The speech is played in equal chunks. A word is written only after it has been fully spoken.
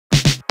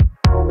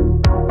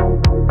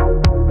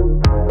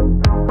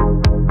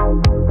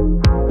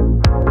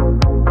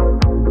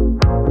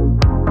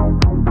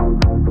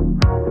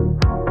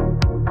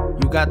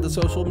got the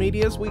social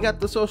medias, we got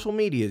the social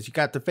medias. You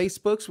got the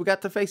Facebooks, we got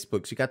the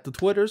Facebooks. You got the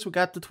Twitters, we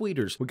got the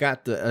Tweeters. We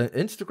got the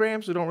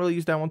Instagrams. We don't really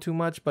use that one too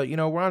much, but you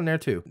know, we're on there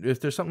too. If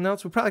there's something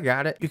else, we probably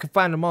got it. You can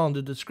find them all in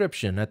the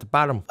description at the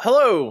bottom.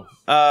 Hello,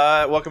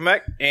 welcome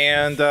back.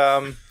 And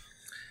I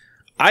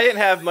didn't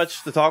have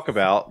much to talk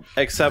about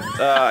except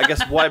I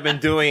guess what I've been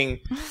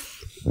doing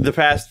the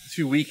past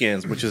 2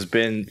 weekends, which has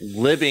been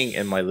living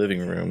in my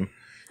living room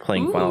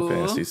playing Final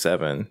Fantasy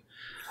VII.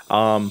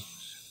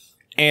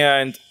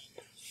 And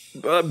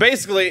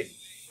basically,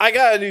 I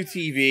got a new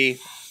TV,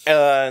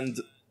 and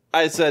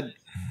I said,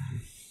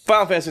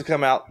 Final Fantasy's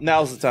come out.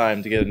 Now's the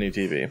time to get a new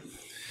TV.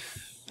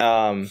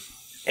 And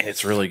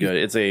it's really good.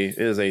 It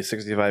is a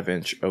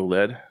 65-inch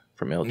OLED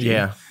from LG.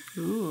 Yeah.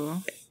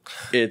 Ooh.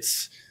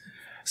 It's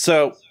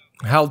so.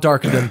 How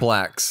darker than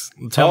blacks?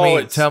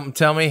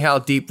 Tell me how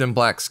deep than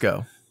blacks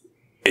go.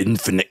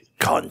 Infinite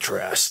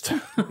contrast.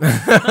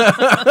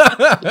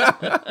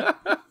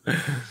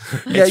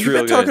 Yeah,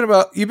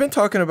 you've been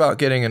talking about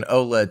getting an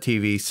OLED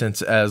TV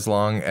since as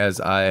long as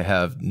I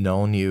have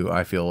known you,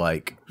 I feel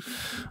like.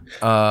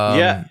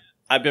 Yeah,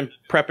 I've been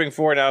prepping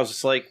for it, and I was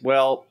just like,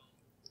 well,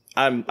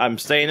 I'm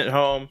staying at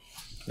home.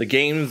 The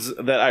games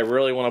that I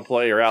really want to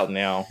play are out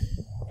now,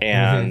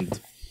 and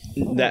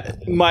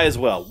that might as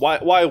well.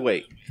 Why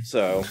wait?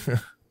 So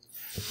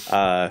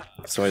I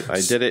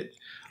did it.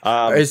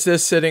 Is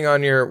this sitting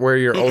on where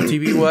your old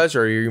TV was,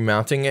 or are you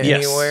mounting it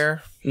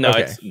anywhere? No,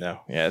 okay.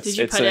 It's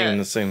sitting in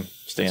the same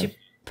stand. Did you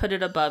put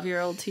it above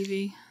your old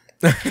TV?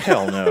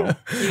 Hell no.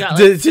 You got,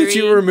 like, did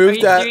you remove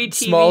that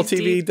small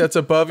TV deep? that's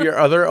above your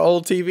other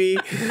old TV?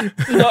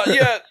 Not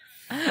yet.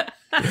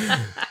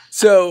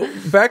 So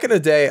back in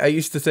the day, I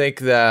used to think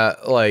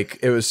that like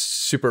it was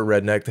super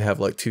redneck to have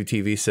like two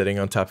TVs sitting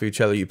on top of each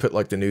other. You put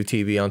like the new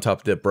TV on top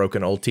of the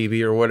broken old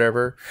TV or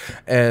whatever,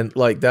 and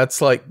like that's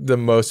like the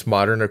most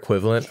modern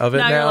equivalent of it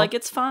now. You're like,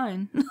 it's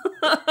fine.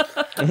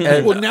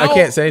 And well, now, I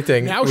can't say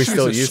anything. Now we she's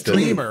still a used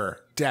streamer.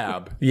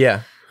 Dab.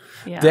 Yeah.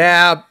 Yeah.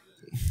 Dab.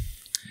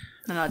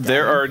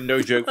 There are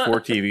no joke 4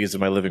 TVs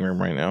in my living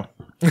room right now.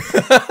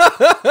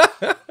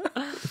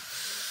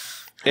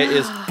 It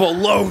is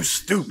below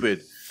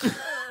stupid.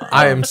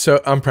 I'm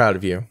proud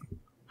of you.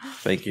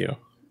 Thank you.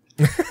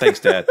 Thanks,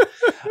 Dad.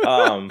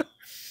 But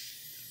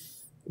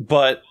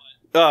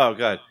oh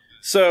god.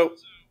 So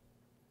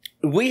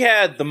we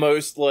had the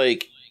most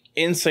like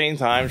insane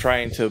time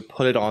trying to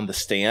put it on the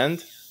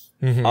stand.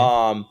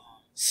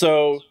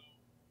 So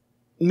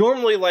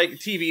normally like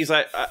TVs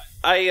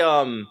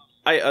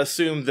I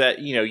assume that,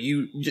 you know,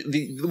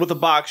 with the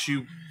box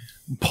you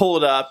pull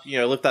it up, you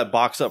know, lift that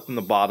box up from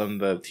the bottom,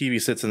 the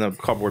TV sits in the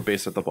cardboard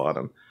base at the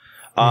bottom.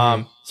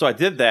 So I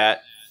did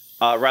that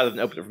rather than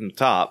open it from the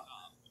top.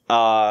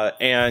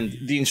 And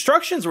the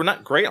instructions were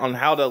not great on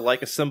how to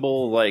like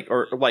assemble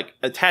or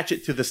attach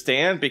it to the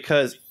stand,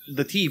 because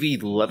the TV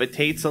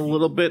levitates a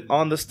little bit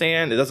on the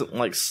stand. It doesn't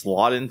like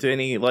slot into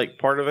any like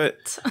part of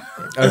it.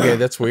 Okay,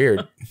 that's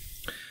weird.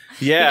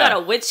 Yeah. You got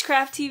a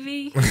witchcraft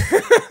TV?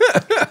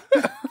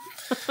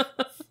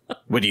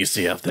 What do you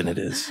see how thin it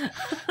is?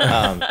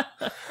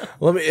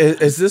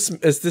 Is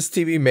this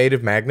TV made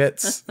of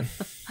magnets?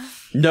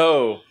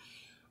 No.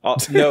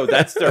 No,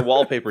 that's their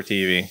wallpaper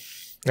TV.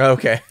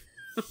 Okay.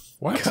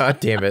 What? God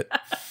damn it!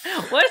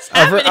 What's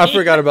happening? I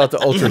forgot about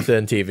the ultra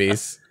thin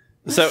TVs.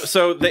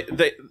 So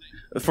they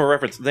for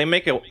reference, they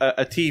make a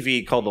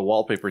TV called the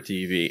wallpaper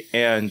TV,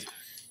 and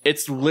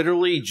it's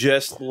literally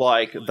just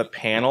like the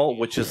panel,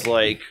 which is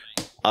like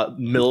a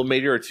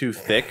millimeter or two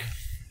thick,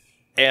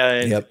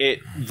 and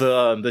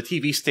the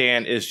TV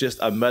stand is just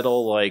a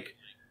metal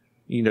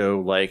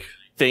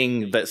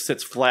thing that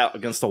sits flat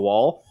against the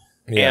wall.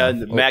 Yeah.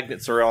 And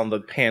magnets are on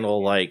the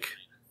panel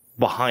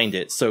behind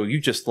it, so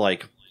you just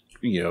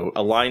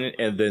align it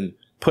and then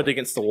put it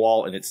against the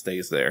wall and it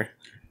stays there.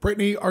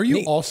 Brittany, are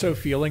you also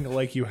feeling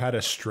like you had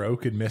a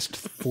stroke and missed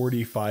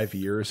 45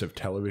 years of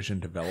television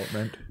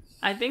development?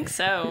 I think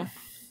so.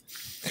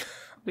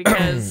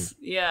 Because,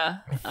 yeah,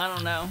 I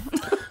don't know.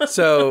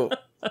 So,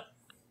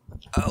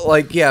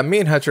 me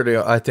and Hutch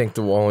are, I think,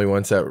 the only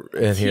ones that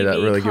in here that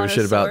really give a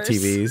shit about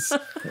TVs.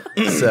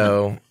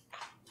 So,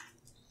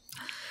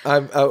 I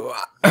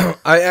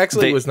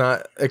actually was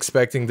not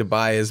expecting to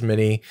buy as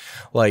many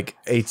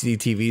HD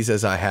TVs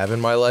as I have in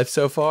my life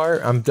so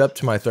far. I'm up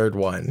to my third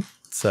one,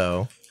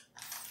 so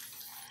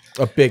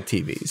big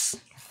TVs.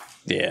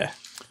 Yeah.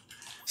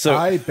 So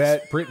I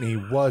bet Brittany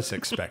was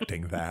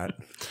expecting that.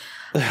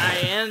 I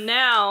am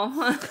now.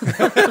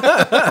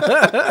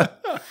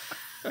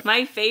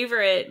 My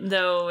favorite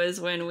though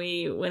is when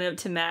we went up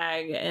to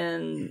Mag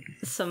and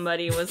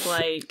somebody was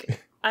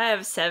like, "I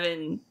have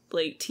 7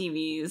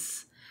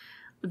 TVs."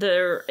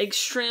 They're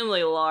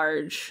extremely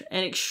large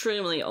and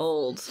extremely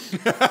old.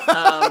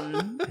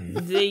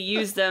 They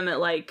use them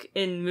at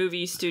in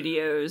movie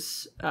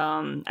studios.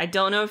 I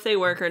don't know if they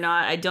work or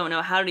not. I don't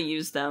know how to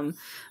use them,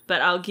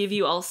 but I'll give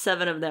you all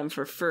 7 of them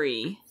for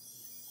free.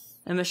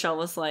 And Michelle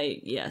was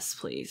like, "Yes,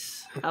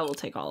 please. I will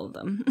take all of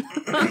them."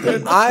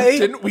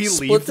 Didn't we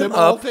leave them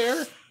all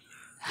there?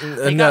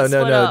 They No, got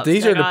split up.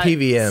 These They are the got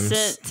PVMs.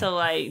 Sent to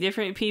like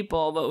different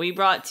people, but we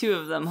brought 2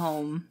 of them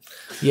home.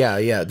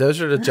 Yeah.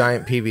 Those are the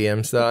giant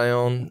PVMs that I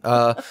own.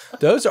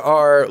 Those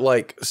are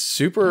like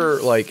super.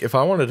 Like if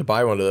I wanted to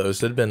buy one of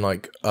those, it'd been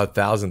like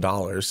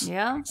 $1,000.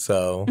 Yeah.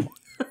 So.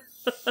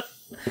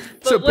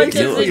 So what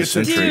basically, does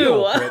it's it a do?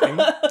 deal,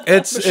 Brittany.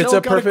 It's Michelle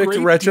a got a perfect great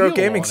retro deal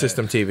gaming on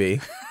system it.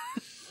 TV.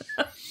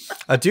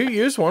 I do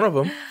use one of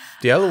them.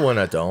 The other one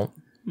I don't.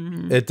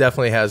 It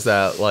definitely has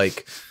that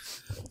like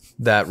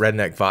that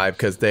redneck vibe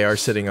because they are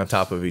sitting on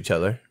top of each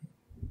other.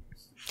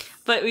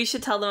 But we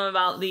should tell them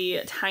about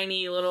the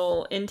tiny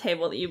little end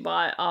table that you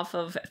bought off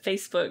of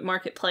Facebook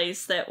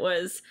Marketplace that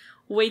was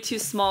way too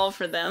small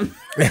for them.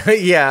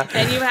 Yeah.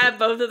 And you had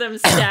both of them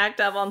stacked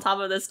up on top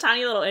of this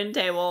tiny little end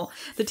table.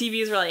 The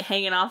TVs were like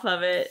hanging off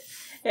of it.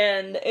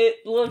 And it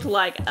looked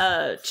like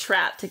a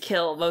trap to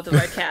kill both of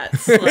our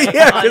cats. Like,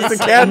 Yeah, because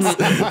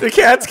the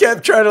cats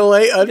kept trying to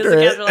lay under the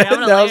it. cats were like, I'm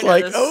And gonna I lay was under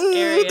like, this oh,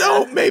 area.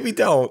 no, maybe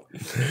don't.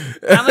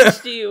 How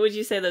much would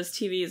you say those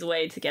TVs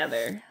weigh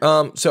together?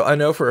 So I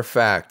know for a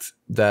fact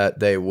that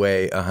they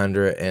weigh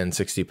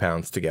 160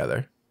 pounds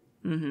together.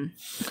 Mm-hmm.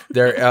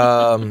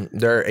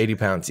 They're 80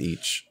 pounds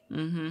each.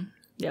 Mm-hmm.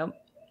 Yep.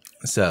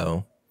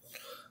 So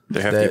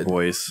They're hefty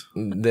boys.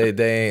 they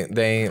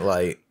ain't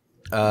light.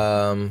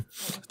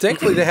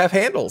 Thankfully they have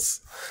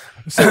handles.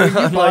 So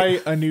when you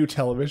buy a new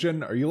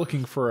television, are you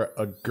looking for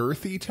a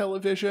girthy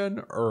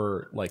television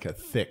or like a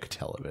thick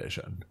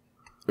television?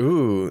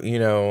 Ooh,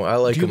 I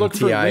like Do you them look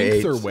for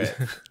length or TI8s.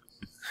 width?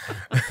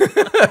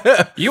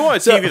 You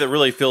want a TV that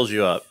really fills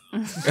you up.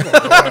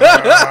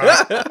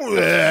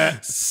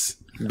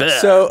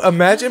 So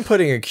imagine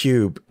putting a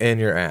cube in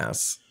your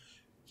ass.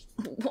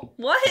 What?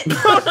 what?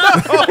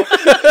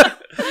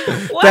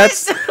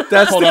 That's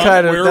Hold the on,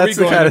 kind of where are we that's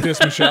the going kind with of this,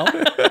 Michelle?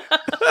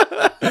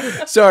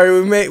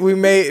 Sorry, we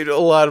made a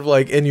lot of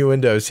like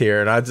innuendos here,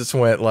 and I just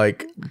went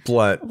like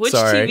blunt. Which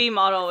Sorry. TV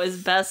model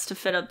is best to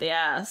fit up the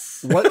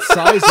ass? What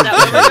size Is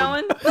that where we're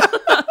going?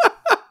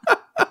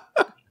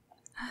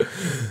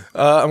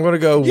 I'm gonna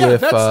go Yeah,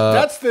 with.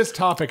 that's this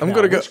topic. I'm now.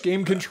 gonna go- Which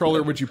game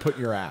controller would you put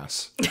in your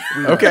ass?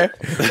 Okay,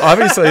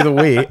 obviously the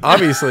Wii.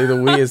 Obviously the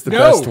Wii is the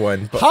best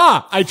one. But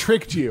Ha! I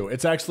tricked you.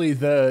 It's actually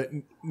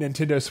the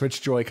Nintendo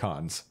Switch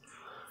Joy-Cons.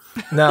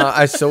 no,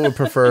 I still would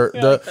prefer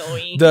You're the like the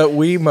Wii. the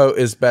Wiimote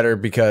is better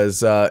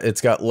because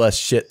it's got less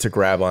shit to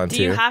grab onto.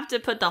 Do you have to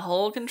put the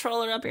whole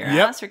controller up your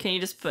Yep. ass, or can you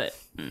just put?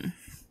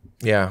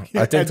 Yeah, I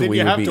And think the then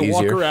you Wii have would to be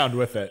walk easier. around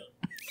with it.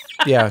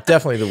 Yeah,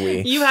 definitely the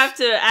Wii. You have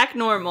to act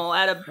normal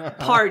at a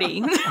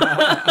party.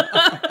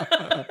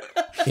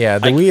 Yeah,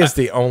 the Wii is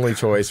the only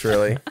choice,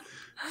 really.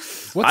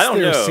 What's I don't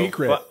their know,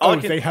 secret? but all I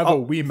can- They have a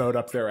Wiimote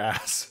up their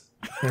ass.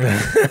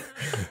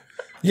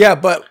 Yeah,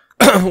 but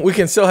we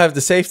can still have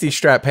the safety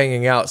strap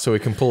hanging out so we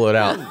can pull it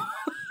out.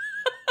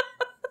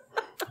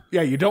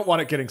 Yeah, you don't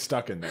want it getting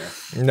stuck in there.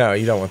 No,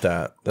 you don't want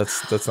that.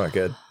 That's not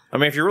good. I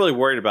mean, if you're really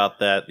worried about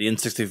that, the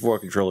N64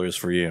 controller is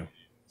for you.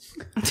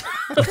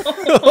 All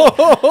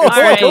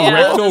right, Like a yeah.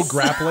 rectal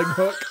grappling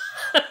hook.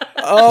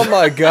 Oh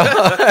my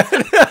god.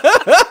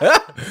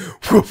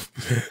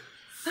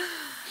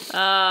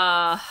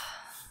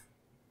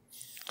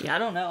 Yeah, I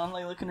don't know. I'm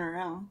like looking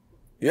around.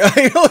 Yeah,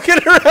 you're looking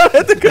around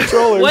at the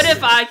controllers. What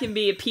if I can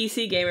be a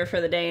PC gamer for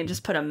the day and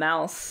just put a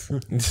mouse?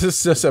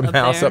 Just a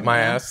mouse there, up my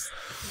yeah. ass.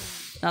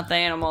 Not the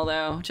animal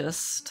though,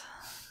 just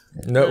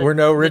No, we're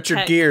no the Richard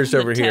tech- Gears the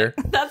over tech- here.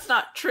 That's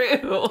not true.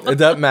 It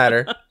doesn't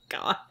matter.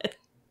 God.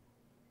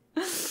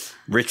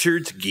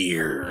 Richard's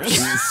Gears.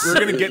 We're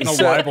gonna get in a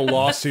libel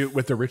lawsuit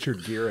with the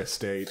Richard Gere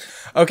estate.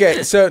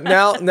 Okay, so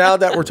now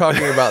that we're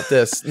talking about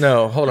this,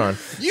 no, hold on.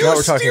 You now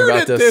we're talking steered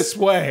about it this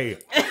way.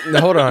 No,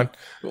 hold on.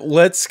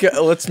 Let's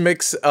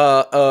mix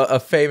a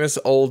famous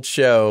old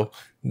show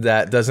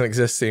that doesn't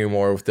exist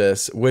anymore with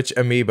this. Which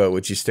amiibo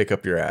would you stick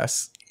up your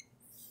ass?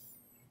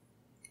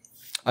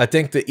 I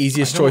think the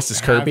easiest choice is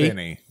Kirby.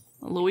 Any.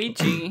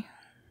 Luigi.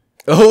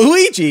 Oh,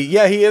 Luigi.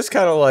 Yeah, he is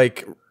kind of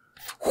like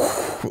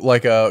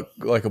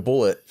a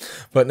bullet.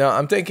 But no,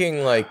 I'm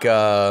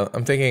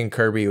thinking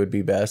Kirby would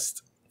be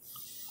best.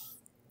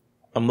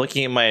 I'm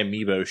looking at my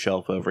amiibo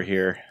shelf over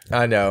here.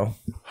 I know.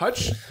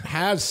 Hutch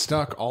has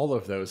stuck all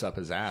of those up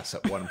his ass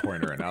at one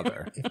point or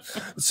another.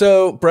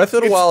 So Breath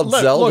of the Wild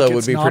Zelda would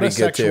it's be not pretty a good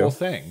sexual too.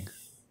 thing.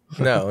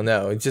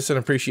 No, it's just an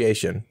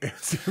appreciation.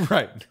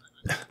 Right.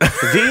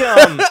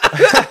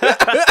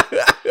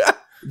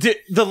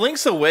 The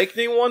Link's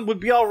Awakening one would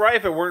be all right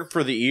if it weren't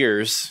for the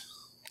ears.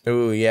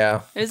 Ooh,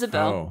 yeah.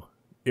 Isabel. Oh,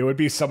 it would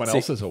be someone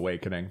else's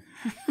awakening.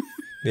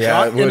 Yeah,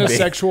 Not it in would a be.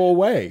 sexual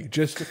way.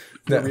 Just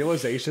the No.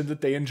 realization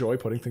that they enjoy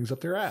putting things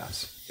up their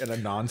ass in a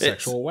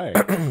non-sexual way.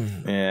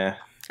 Yeah.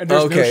 And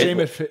there's no Okay. shame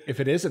if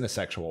it is in a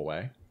sexual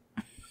way.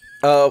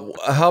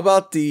 How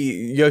about the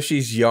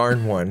Yoshi's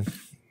Yarn one?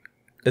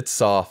 It's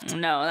soft.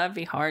 No, that'd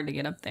be hard to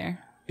get up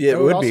there. Yeah, It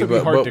would also be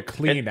hard to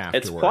clean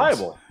afterwards. It's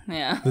pliable.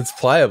 Yeah. It's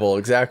pliable,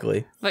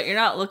 exactly. But you're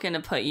not looking to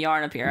put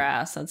yarn up your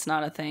ass. That's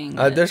not a thing.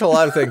 There's a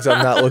lot of things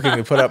I'm not looking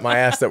to put up my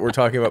ass that we're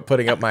talking about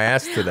putting up my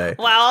ass today.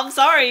 Wow, I'm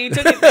sorry you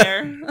took it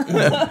there.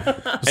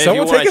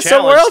 Someone take it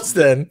somewhere else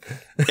then.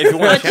 If you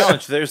want a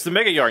challenge, there's the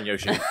Mega Yarn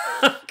Yoshi.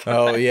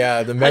 Oh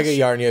yeah, the Mega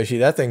Yarn Yoshi.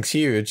 That thing's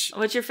huge.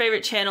 What's your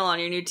favorite channel on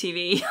your new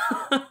TV?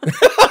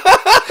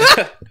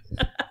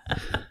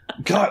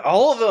 God,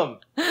 all of them.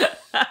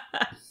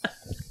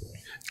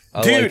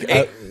 Dude,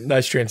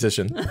 nice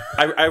transition.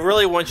 I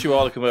really want you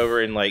all to come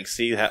over and like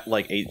see that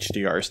like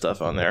HDR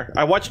stuff on there.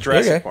 I watched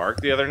Jurassic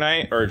Park the other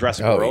night, or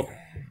Jurassic World.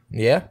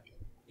 Yeah,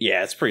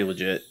 yeah, it's pretty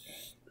legit.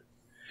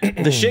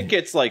 The shit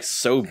gets like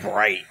so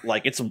bright,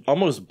 like it's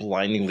almost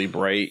blindingly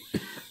bright.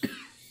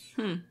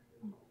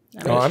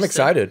 I'm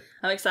excited.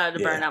 I'm excited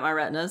to burn out my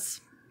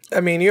retinas.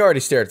 I mean, you already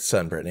stare at the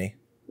sun, Brittany.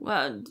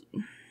 Well,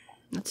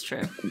 that's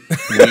true.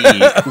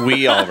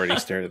 We already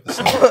stared at the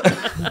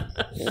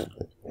sun.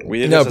 We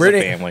did this as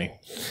a family.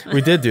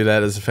 We did do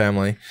that as a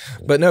family,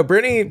 but no,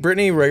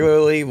 Brittany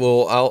regularly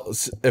will.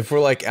 If we're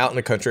like out in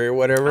the country or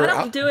whatever. I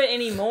don't do it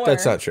anymore.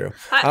 That's not true.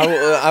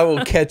 I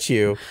will catch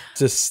you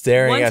just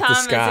staring at the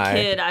sky. One time as a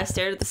kid, I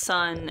stared at the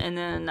sun, and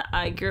then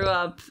I grew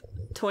up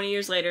 20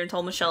 years later and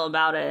told Michelle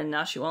about it, and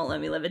now she won't let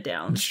me live it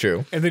down. It's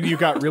true. And then you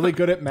got really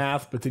good at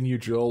math, but then you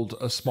drilled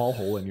a small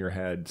hole in your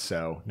head,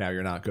 so now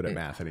you're not good at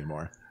math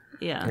anymore.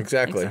 Yeah,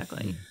 exactly.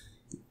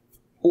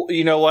 Well,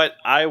 you know what?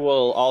 I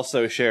will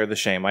also share the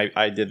shame.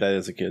 I did that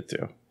as a kid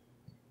too.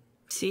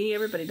 See,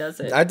 everybody does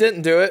it. I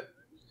didn't do it.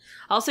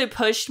 I also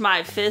pushed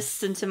my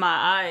fists into my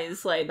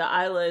eyes, like the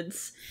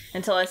eyelids,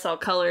 until I saw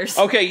colors.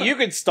 Okay, you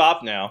can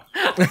stop now.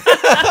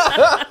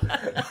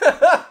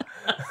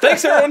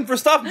 Thanks everyone for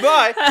stopping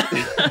by.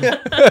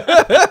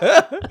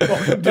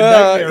 Welcome to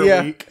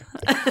Nightmare Week.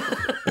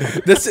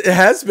 This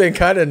has been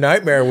kind of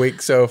nightmare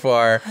week so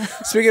far.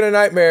 Speaking of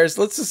nightmares,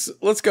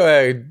 let's go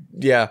ahead.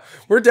 Yeah,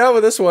 we're done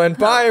with this one.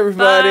 Bye,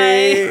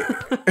 everybody.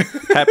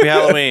 Happy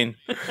Halloween.